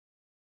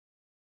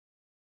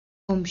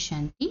Om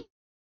Shanti,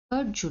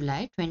 3rd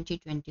July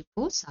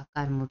 2024,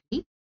 Sakar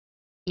Murli.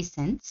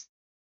 Essence: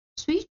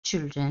 Sweet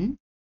children,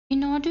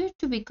 in order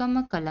to become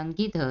a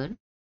Kalangidhar,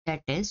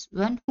 that is,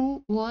 one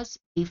who was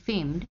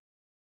defamed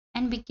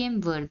and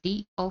became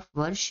worthy of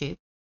worship,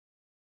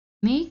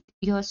 make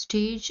your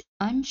stage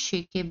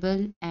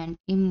unshakable and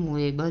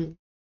immovable.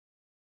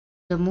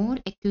 The more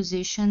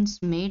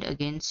accusations made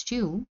against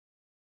you,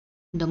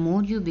 the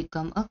more you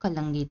become a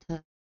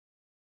Kalangidhar.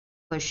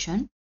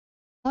 Question: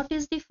 What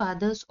is the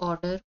Father's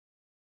order?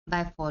 By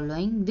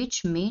following which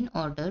main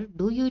order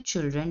do you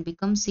children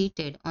become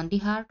seated on the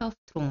heart of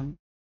throne?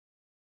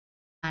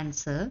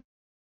 Answer: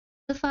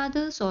 The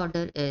Father's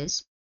order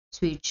is,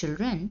 sweet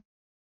children,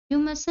 you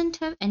mustn't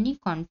have any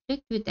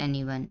conflict with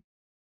anyone.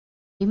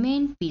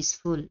 Remain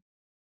peaceful.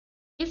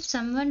 If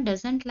someone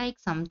doesn't like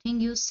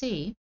something you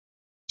say,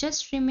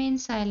 just remain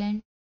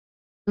silent.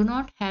 Do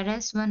not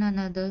harass one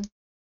another.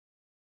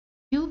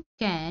 You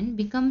can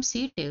become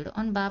seated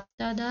on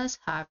Bapdada's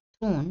heart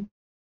throne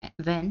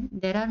when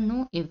there are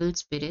no evil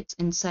spirits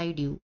inside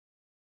you,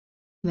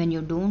 when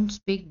you don't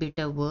speak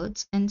bitter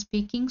words and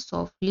speaking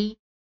softly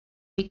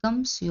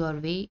becomes your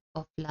way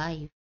of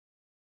life.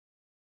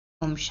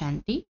 Om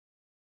Shanti.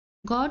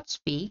 God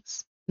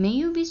speaks, may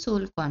you be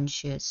soul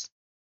conscious.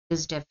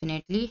 This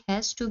definitely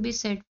has to be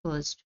said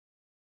first.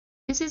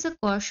 This is a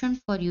caution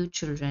for you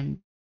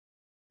children.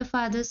 The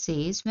Father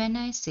says, when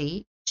I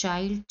say,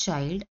 child,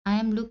 child, I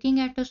am looking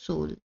at a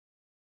soul.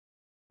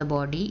 The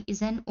body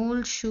is an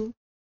old shoe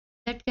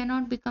that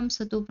cannot become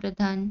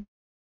Satopradhan.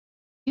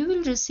 You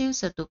will receive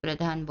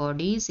Satopradhan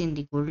bodies in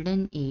the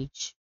golden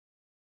age.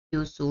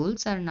 You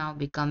souls are now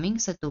becoming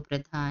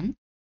Satopradhan,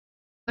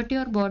 but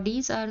your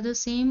bodies are the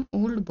same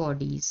old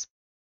bodies.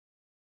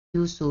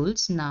 You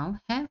souls now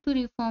have to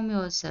reform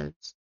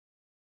yourselves.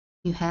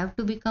 You have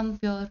to become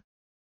pure.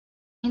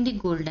 In the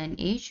golden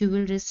age, you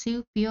will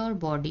receive pure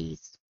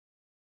bodies.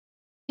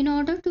 In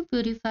order to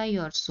purify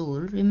your soul,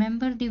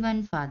 remember the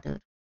one Father.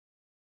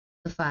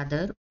 The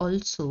Father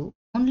also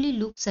only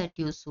looks at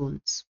you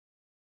souls.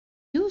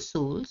 You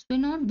souls will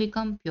not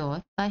become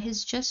pure by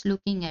his just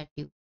looking at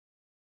you.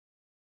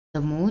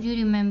 The more you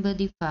remember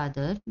the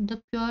Father, the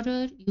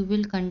purer you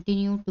will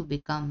continue to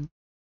become.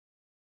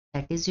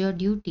 That is your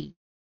duty.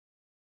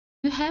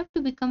 You have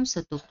to become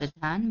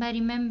Satopradhan by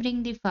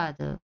remembering the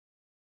Father.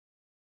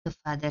 The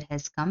Father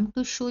has come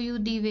to show you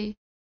the way.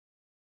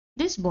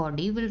 This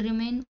body will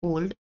remain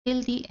old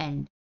till the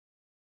end.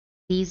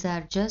 These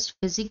are just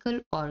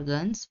physical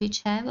organs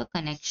which have a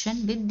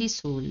connection with the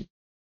soul.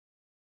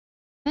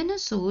 When a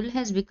soul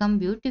has become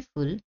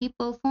beautiful, he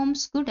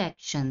performs good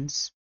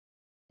actions.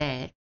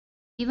 There,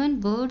 even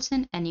birds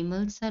and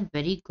animals are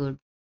very good.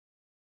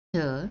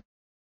 Here,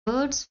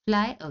 birds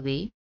fly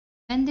away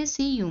when they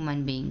see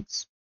human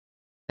beings,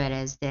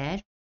 whereas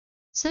there,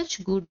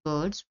 such good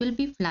birds will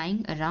be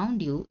flying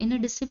around you in a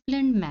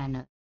disciplined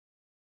manner.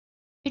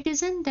 It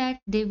isn't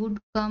that they would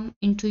come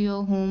into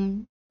your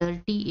home,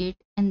 dirty it,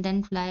 and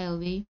then fly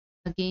away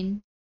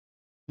again.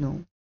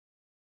 No,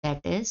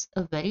 that is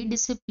a very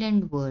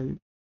disciplined world.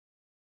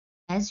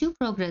 As you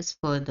progress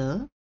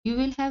further, you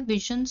will have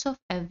visions of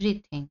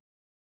everything.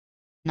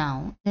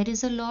 Now, there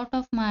is a lot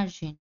of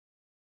margin.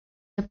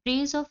 The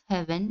praise of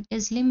heaven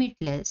is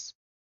limitless.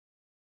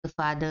 The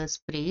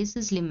Father's praise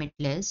is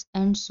limitless,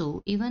 and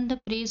so even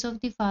the praise of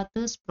the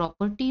Father's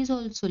property is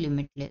also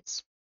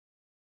limitless.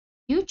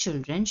 You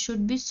children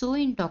should be so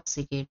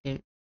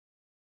intoxicated.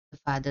 The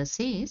Father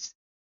says,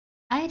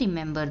 I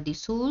remember the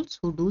souls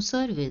who do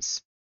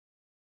service.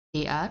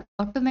 They are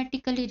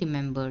automatically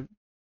remembered.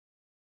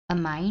 A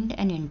mind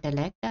and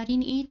intellect are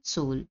in each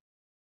soul.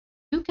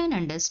 You can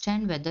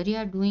understand whether you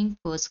are doing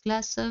first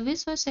class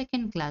service or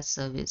second class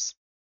service.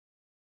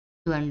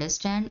 You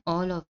understand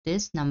all of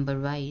this number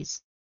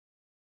wise.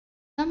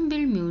 Some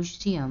build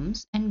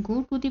museums and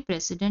go to the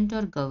president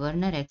or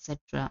governor,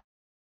 etc.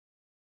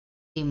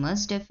 They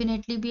must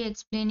definitely be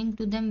explaining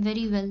to them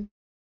very well.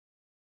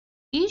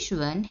 Each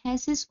one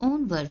has his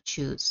own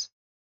virtues.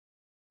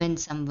 When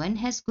someone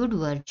has good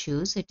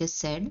virtues, it is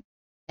said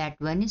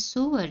that one is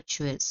so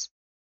virtuous.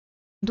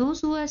 Those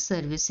who are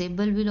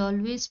serviceable will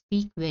always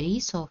speak very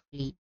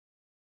softly.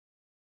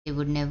 They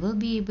would never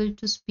be able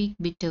to speak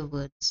bitter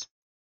words.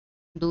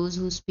 Those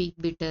who speak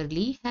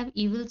bitterly have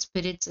evil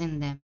spirits in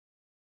them.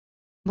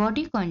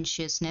 Body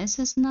consciousness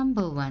is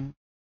number one.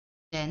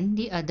 Then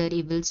the other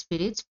evil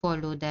spirits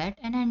follow that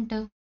and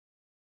enter.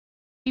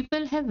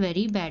 People have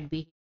very bad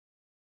behavior.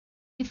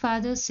 The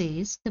Father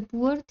says the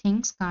poor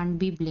things can't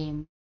be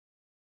blamed.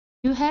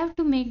 You have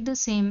to make the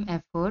same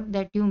effort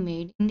that you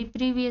made in the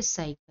previous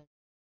cycle.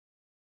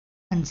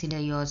 Consider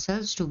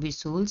yourselves to be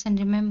souls and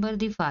remember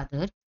the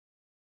Father,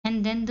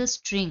 and then the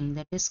string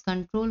that is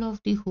control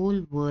of the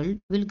whole world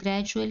will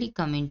gradually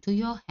come into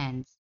your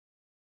hands.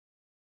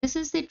 This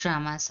is the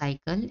drama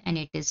cycle and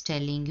it is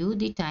telling you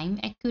the time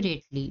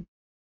accurately.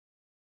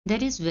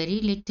 There is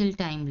very little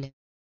time left.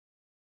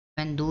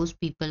 When those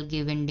people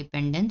give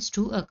independence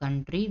to a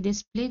country, they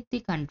split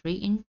the country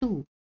in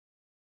two.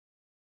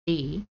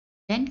 They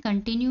then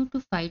continue to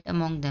fight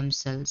among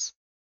themselves.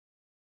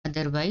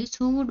 Otherwise,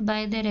 who would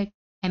buy their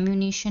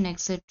ammunition,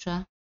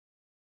 etc.?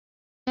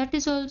 That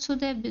is also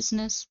their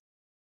business.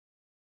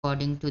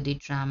 According to the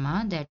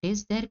drama, that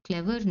is their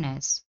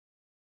cleverness.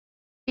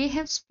 They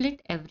have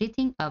split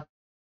everything up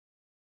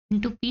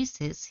into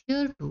pieces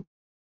here too.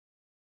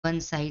 One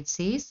side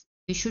says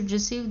we should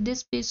receive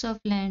this piece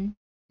of land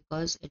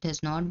because it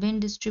has not been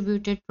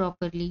distributed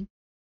properly.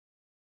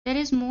 There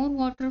is more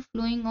water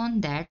flowing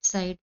on that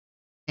side.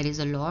 There is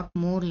a lot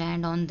more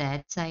land on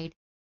that side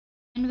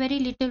and very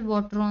little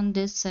water on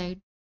this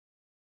side.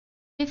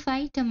 They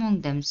fight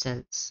among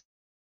themselves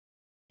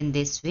in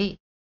this way,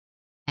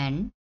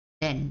 and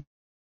then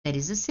there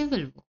is a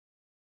civil war.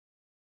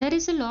 There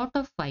is a lot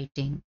of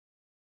fighting.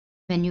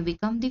 When you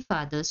become the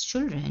father's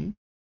children,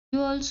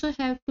 you also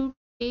have to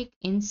take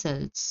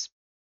insults.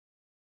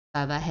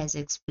 Baba has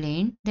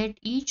explained that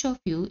each of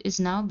you is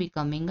now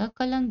becoming a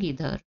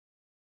Kalangidhar.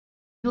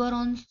 You are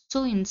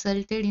also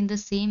insulted in the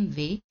same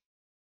way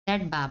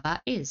that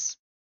Baba is.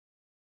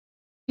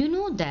 You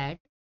know that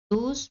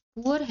those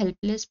poor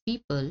helpless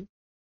people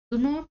do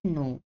not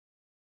know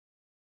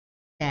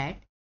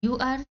that you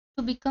are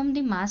to become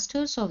the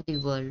masters of the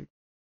world.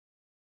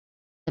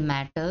 The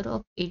matter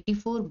of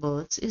 84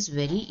 births is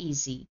very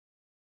easy.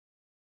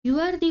 You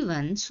are the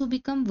ones who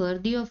become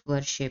worthy of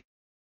worship,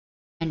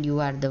 and you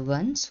are the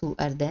ones who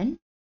are then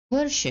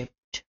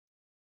worshipped.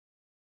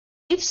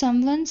 If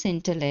someone's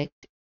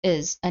intellect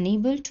is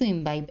unable to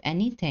imbibe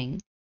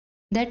anything,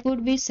 that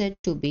would be said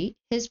to be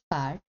his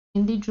part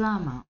in the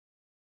drama.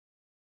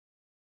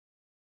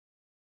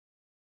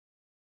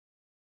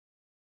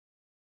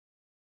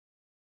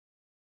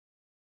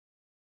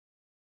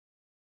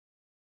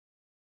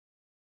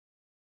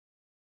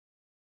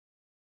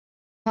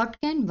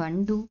 What can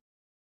one do?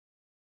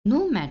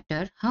 No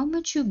matter how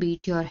much you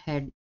beat your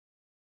head,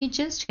 he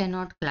just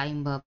cannot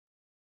climb up.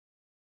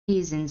 He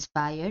is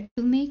inspired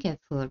to make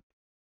effort,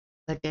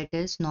 but it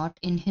is not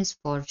in his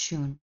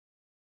fortune.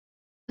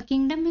 A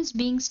kingdom is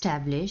being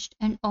established,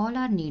 and all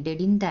are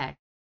needed in that.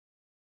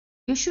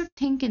 You should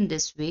think in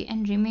this way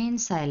and remain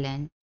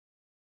silent.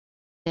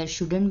 There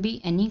shouldn't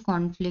be any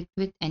conflict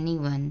with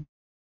anyone.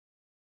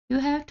 You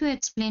have to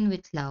explain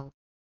with love.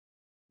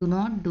 Do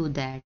not do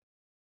that.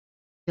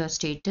 Your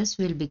status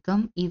will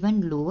become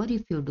even lower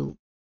if you do.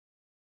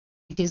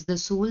 It is the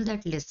soul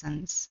that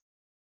listens.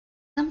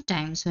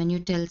 Sometimes, when you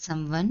tell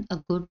someone a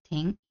good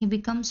thing, he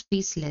becomes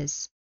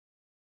peaceless.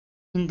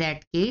 In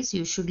that case,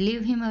 you should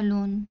leave him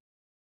alone.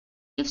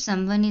 If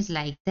someone is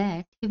like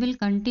that, he will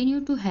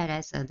continue to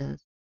harass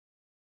others.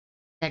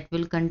 That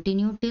will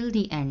continue till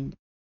the end.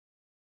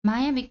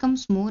 Maya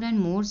becomes more and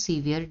more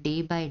severe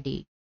day by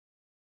day.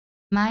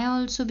 Maya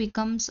also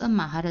becomes a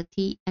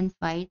Maharathi and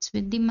fights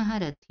with the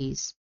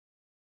Maharathis.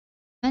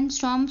 When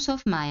storms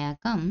of Maya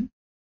come,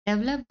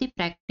 develop the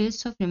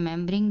practice of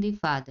remembering the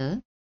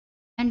Father,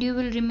 and you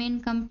will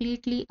remain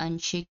completely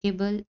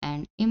unshakable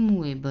and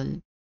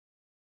immovable.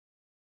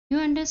 You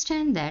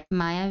understand that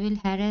Maya will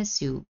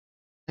harass you,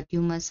 but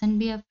you mustn't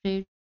be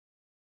afraid.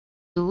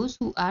 Those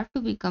who are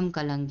to become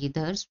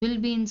Kalangidhars will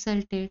be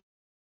insulted,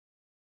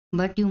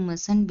 but you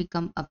mustn't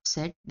become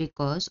upset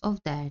because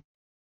of that.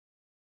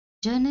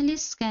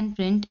 Journalists can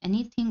print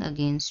anything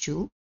against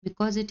you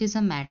because it is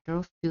a matter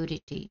of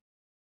purity.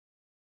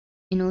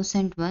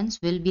 Innocent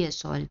ones will be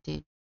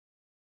assaulted.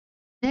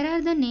 There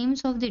are the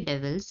names of the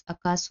devils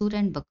Akasur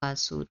and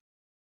Bakasur.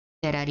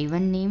 There are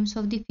even names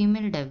of the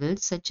female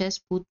devils such as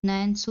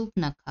Putna and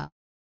Supnakha.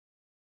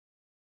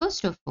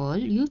 First of all,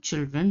 you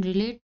children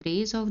relate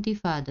praise of the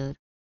Father.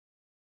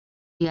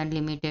 The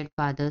unlimited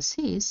Father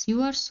says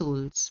you are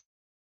souls.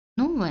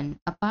 No one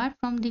apart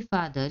from the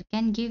Father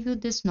can give you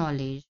this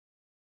knowledge.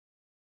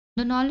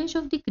 The knowledge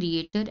of the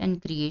Creator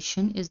and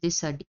creation is the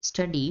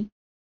study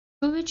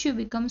through which you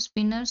become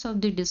spinners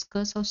of the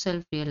discus of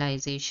self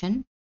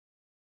realization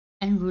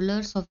and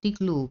rulers of the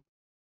globe.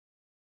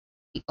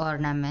 The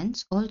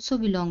ornaments also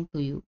belong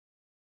to you,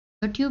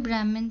 but you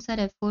Brahmins are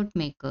effort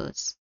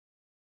makers.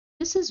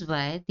 This is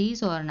why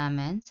these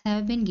ornaments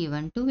have been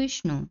given to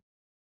Vishnu.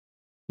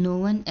 No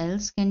one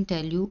else can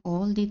tell you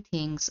all the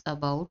things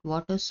about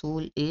what a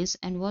soul is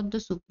and what the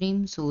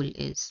Supreme Soul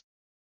is.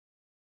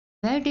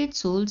 Where did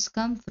souls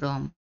come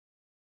from?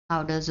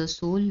 How does a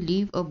soul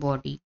leave a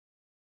body?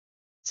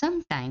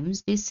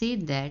 Sometimes they say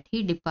that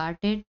he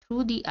departed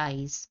through the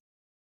eyes,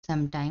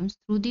 sometimes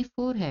through the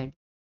forehead,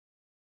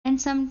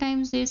 and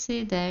sometimes they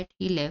say that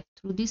he left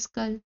through the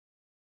skull.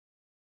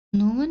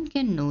 No one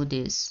can know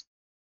this.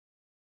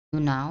 You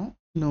now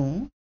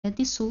know that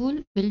the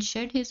soul will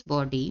shed his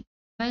body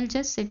while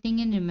just sitting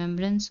in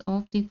remembrance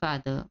of the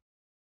Father.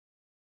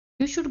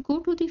 You should go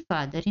to the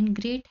Father in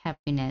great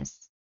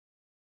happiness.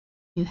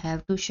 You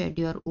have to shed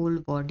your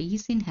old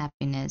bodies in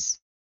happiness,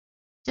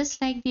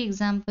 just like the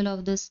example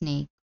of the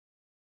snake.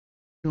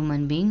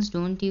 Human beings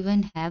don't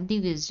even have the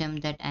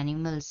wisdom that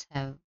animals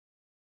have.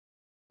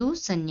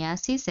 Those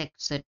sannyasis,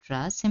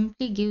 etc.,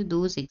 simply give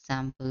those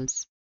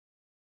examples.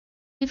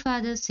 The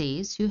Father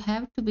says you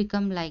have to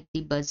become like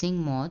the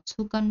buzzing moths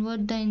who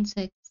convert the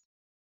insects.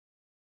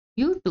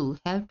 You too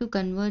have to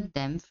convert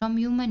them from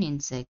human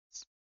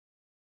insects.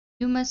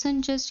 You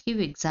mustn't just give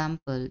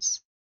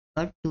examples,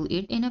 but do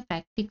it in a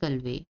practical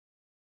way.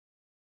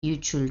 You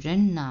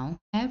children now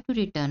have to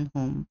return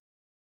home.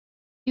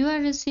 You are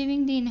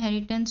receiving the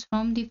inheritance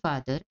from the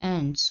Father,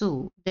 and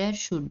so there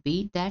should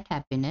be that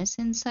happiness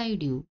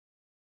inside you.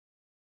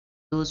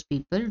 Those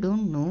people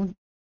don't know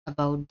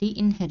about the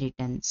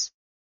inheritance.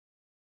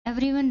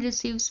 Everyone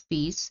receives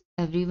peace,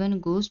 everyone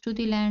goes to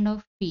the land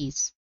of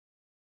peace.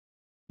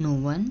 No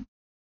one,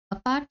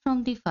 apart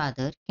from the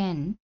Father,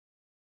 can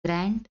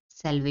grant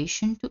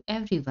salvation to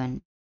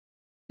everyone.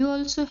 You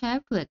also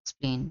have to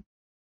explain.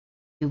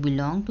 You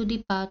belong to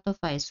the path of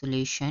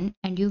isolation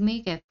and you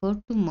make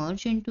effort to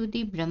merge into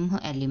the Brahma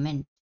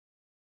element.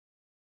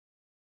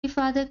 The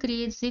Father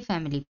creates the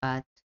family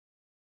path.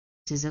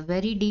 This is a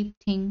very deep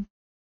thing.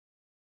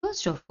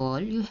 First of all,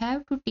 you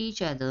have to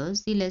teach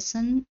others the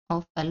lesson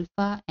of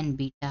alpha and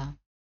beta.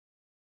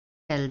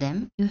 Tell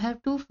them you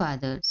have two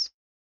fathers,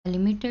 a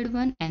limited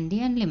one and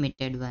the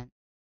unlimited one.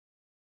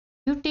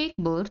 You take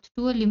birth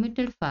to a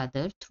limited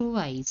father through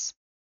eyes.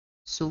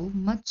 So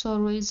much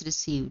sorrow is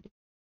received.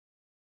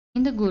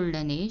 In the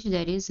golden age,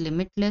 there is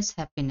limitless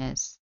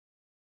happiness.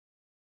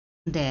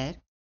 There,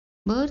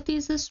 birth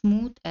is as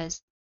smooth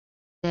as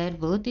their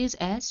birth is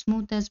as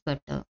smooth as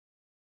butter.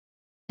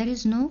 There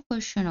is no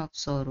question of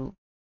sorrow.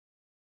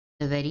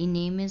 The very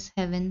name is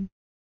heaven.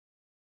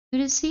 You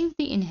receive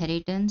the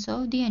inheritance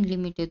of the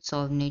unlimited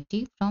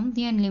sovereignty from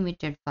the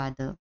unlimited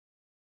Father.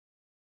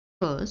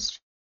 First,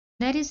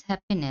 there is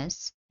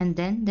happiness and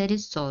then there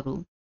is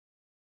sorrow.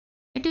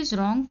 It is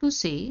wrong to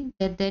say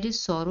that there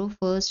is sorrow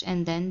first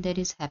and then there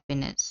is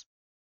happiness.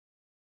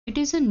 It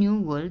is a new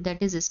world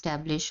that is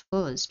established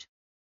first.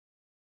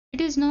 It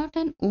is not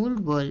an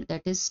old world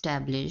that is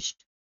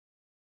established.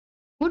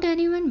 Would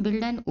anyone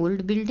build an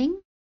old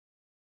building?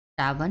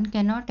 Ravan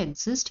cannot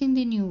exist in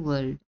the new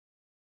world.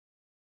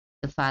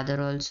 The Father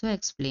also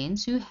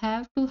explains you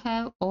have to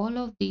have all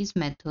of these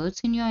methods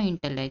in your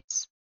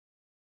intellects.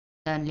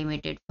 The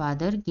unlimited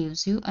Father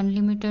gives you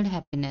unlimited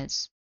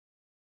happiness.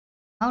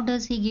 How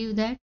does he give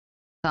that?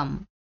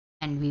 Come,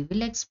 and we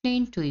will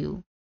explain to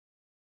you.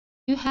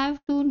 You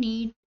have to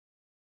need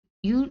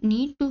you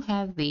need to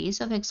have ways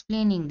of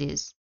explaining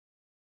this.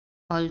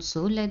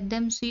 Also, let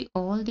them see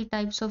all the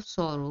types of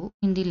sorrow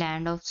in the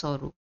land of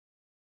sorrow.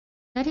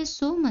 There is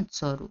so much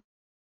sorrow.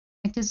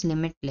 It is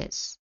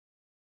limitless.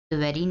 The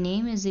very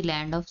name is the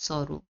land of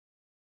sorrow.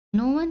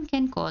 No one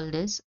can call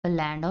this a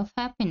land of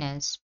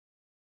happiness.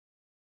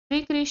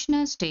 Sri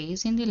Krishna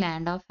stays in the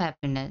land of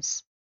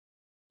happiness.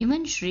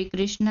 Even Sri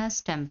Krishna's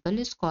temple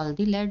is called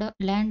the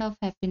land of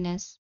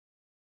happiness.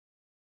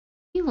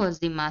 He was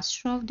the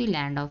master of the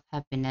land of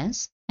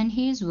happiness and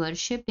he is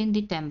worshipped in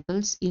the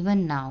temples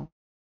even now.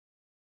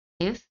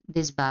 If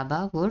this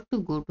Baba were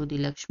to go to the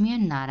Lakshmi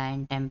and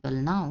Narayan temple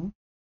now,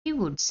 he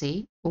would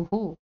say,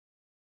 "Oh,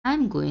 I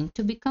am going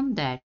to become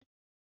that."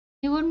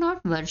 He would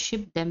not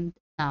worship them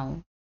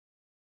now.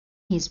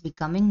 He is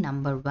becoming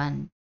number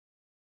one.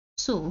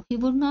 So he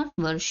would not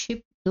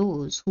worship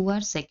those who are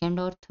second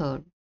or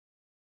third.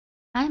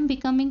 I am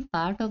becoming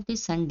part of the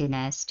Sun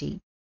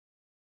dynasty.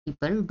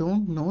 People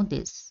don't know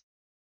this.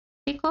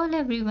 They call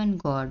everyone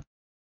God.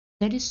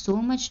 There is so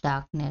much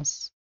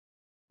darkness.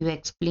 You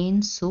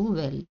explain so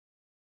well.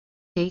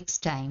 Takes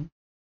time.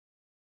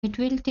 It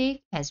will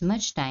take as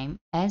much time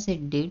as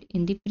it did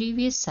in the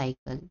previous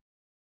cycle.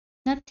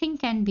 Nothing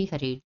can be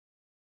hurried.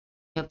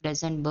 Your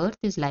present birth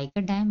is like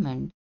a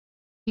diamond.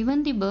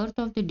 Even the birth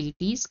of the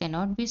deities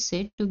cannot be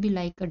said to be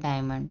like a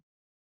diamond.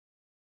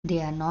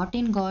 They are not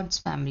in God's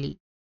family.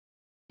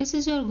 This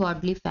is your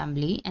godly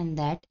family and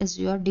that is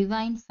your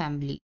divine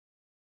family.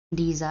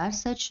 These are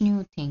such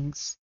new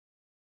things.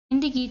 In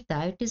the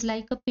Gita, it is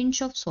like a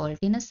pinch of salt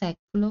in a sack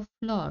full of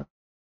flour.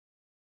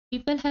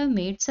 People have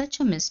made such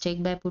a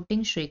mistake by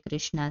putting Sri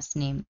Krishna's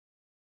name.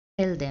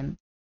 Tell them,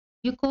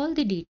 you call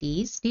the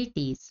deities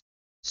deities.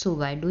 So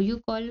why do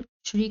you call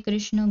Sri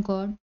Krishna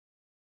God?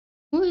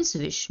 Who is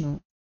Vishnu?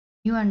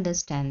 You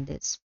understand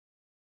this.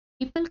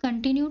 People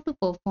continue to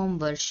perform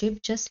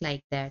worship just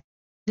like that,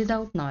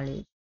 without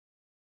knowledge.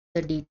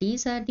 The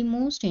deities are the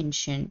most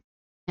ancient,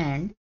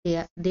 and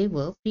they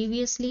were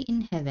previously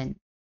in heaven.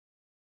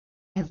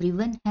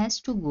 Everyone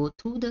has to go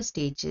through the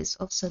stages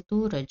of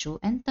Sato, Rajo,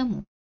 and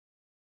Tamu.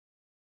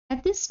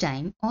 At this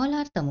time, all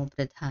are Tamu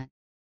Pradhan.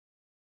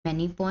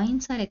 Many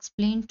points are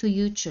explained to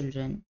you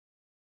children.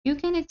 You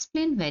can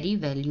explain very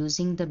well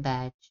using the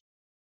badge.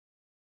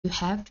 You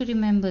have to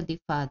remember the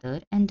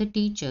father and the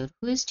teacher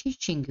who is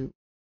teaching you.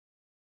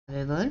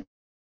 However,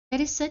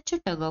 there is such a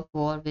tug of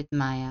war with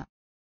Maya.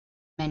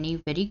 Many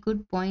very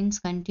good points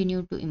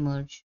continue to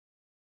emerge.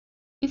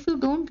 If you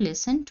don't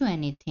listen to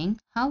anything,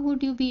 how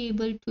would you be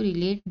able to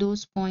relate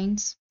those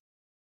points?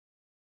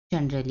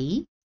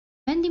 Generally,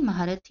 when the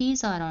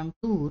Maharathis are on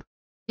tour,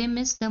 they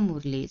miss the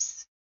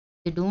Murlis.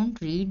 They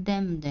don't read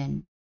them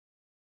then.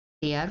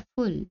 They are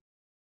full.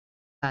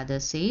 Father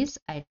says,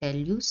 I tell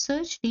you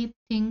such deep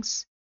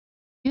things.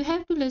 You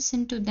have to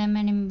listen to them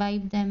and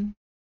imbibe them.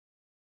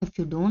 If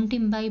you don't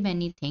imbibe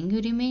anything,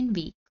 you remain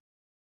weak.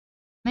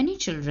 Many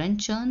children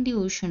churn the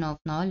ocean of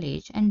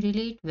knowledge and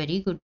relate very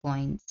good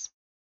points.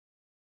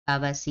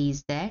 Baba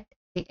sees that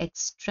they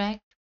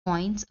extract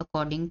points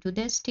according to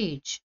their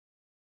stage.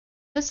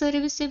 The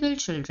serviceable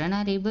children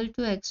are able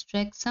to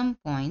extract some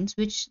points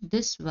which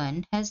this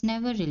one has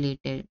never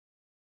related.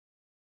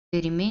 They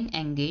remain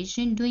engaged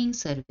in doing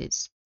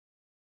service.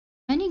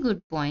 Many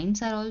good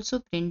points are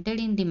also printed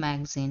in the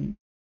magazine.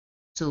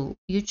 So,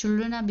 you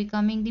children are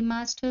becoming the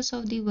masters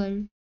of the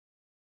world.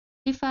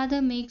 The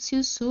Father makes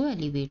you so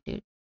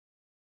elevated.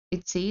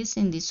 It says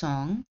in the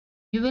song,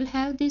 you will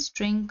have the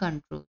string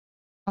control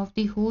of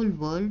the whole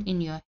world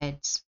in your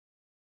heads.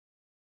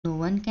 No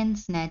one can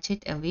snatch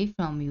it away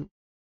from you.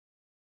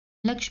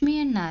 Lakshmi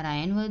and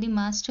Narayan were the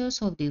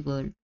masters of the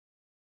world.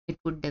 It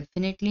would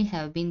definitely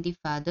have been the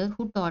Father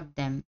who taught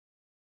them.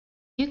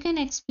 You can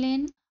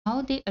explain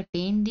how they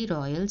attained the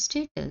royal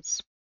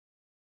status.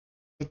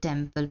 The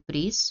temple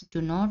priests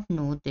do not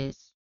know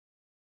this.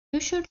 You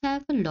should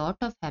have a lot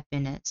of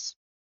happiness.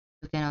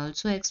 You can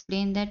also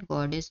explain that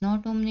God is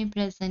not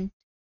omnipresent.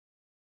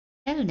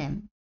 Tell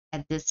them,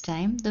 at this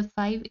time, the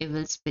five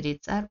evil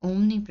spirits are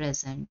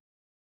omnipresent.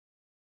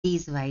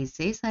 These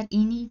vices are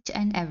in each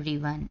and every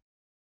one.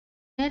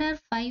 There are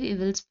five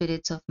evil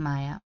spirits of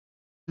Maya.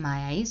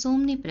 Maya is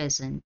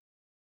omnipresent.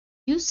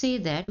 You say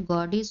that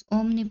God is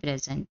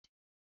omnipresent.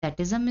 That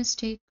is a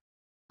mistake.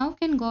 How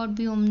can God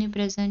be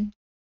omnipresent?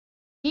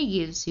 He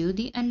gives you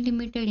the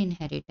unlimited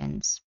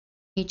inheritance.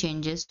 He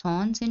changes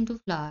thorns into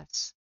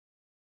flowers.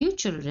 You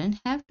children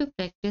have to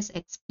practice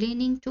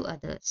explaining to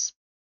others.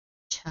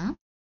 Cha,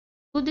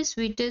 to the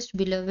sweetest,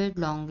 beloved,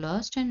 long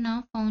lost, and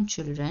now found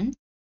children,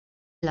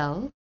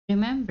 love,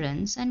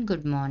 remembrance, and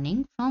good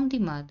morning from the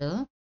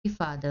mother, the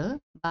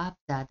father, Bap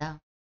Dada.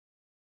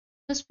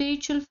 The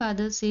spiritual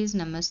father says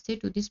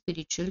Namaste to the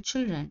spiritual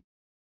children.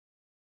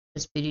 The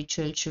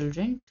spiritual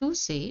children too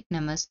say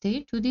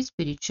Namaste to the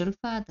spiritual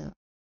father.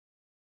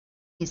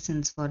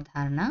 Lessons for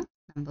Dharana.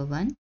 Number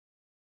one.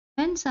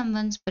 When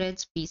someone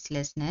spreads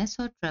peacelessness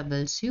or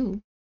troubles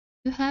you,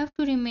 you have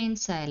to remain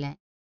silent.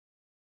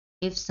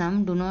 If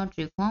some do not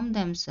reform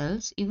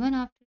themselves even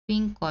after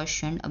being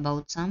cautioned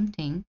about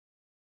something,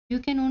 you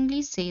can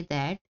only say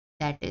that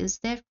that is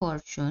their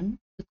fortune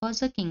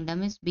because a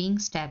kingdom is being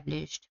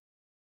established.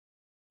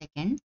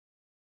 Second,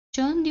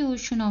 churn the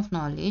ocean of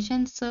knowledge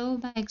and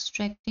serve by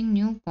extracting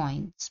new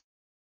points.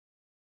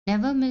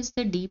 Never miss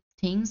the deep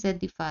things that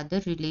the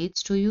Father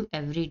relates to you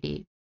every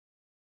day.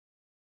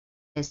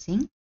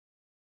 Blessing.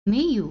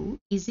 May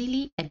you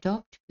easily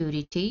adopt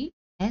purity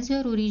as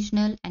your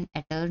original and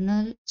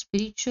eternal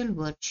spiritual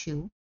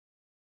virtue.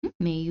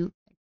 May you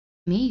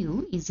may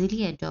you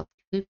easily adopt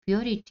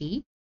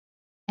purity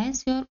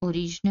as your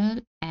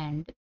original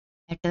and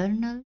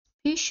eternal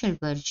spiritual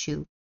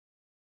virtue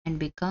and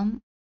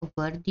become a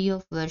worthy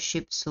of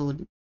worship soul.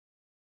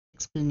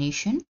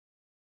 Explanation.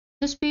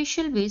 The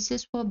spatial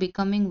basis for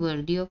becoming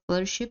worthy of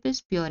worship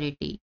is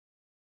purity.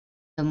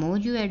 The more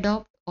you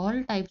adopt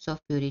all types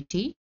of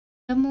purity,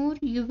 the more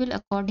you will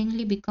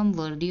accordingly become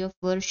worthy of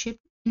worship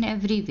in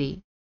every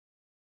way.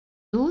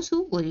 Those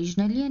who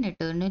originally and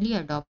eternally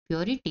adopt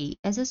purity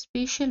as a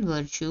spatial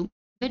virtue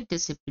with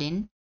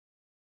discipline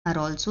are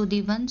also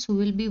the ones who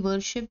will be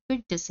worshipped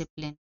with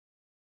discipline.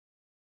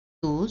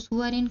 Those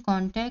who are in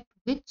contact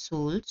with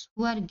souls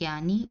who are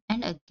Jnani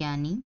and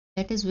Ajnani,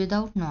 that is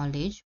without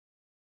knowledge,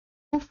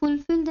 who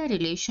fulfill their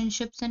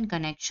relationships and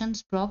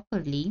connections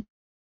properly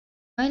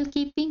while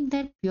keeping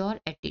their pure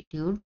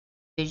attitude,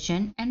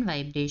 vision, and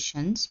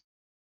vibrations,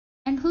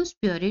 and whose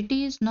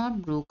purity is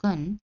not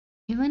broken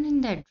even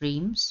in their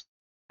dreams,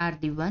 are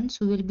the ones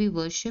who will be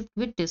worshipped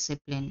with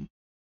discipline.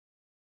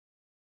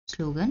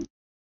 Slogan.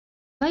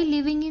 While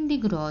living in the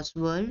gross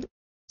world,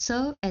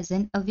 serve as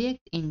an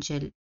avyakt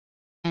angel,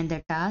 and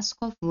the task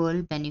of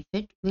world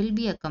benefit will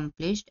be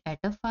accomplished at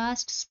a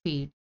fast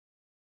speed.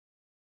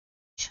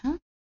 Cha?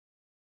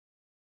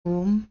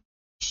 Om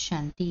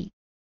Shanti.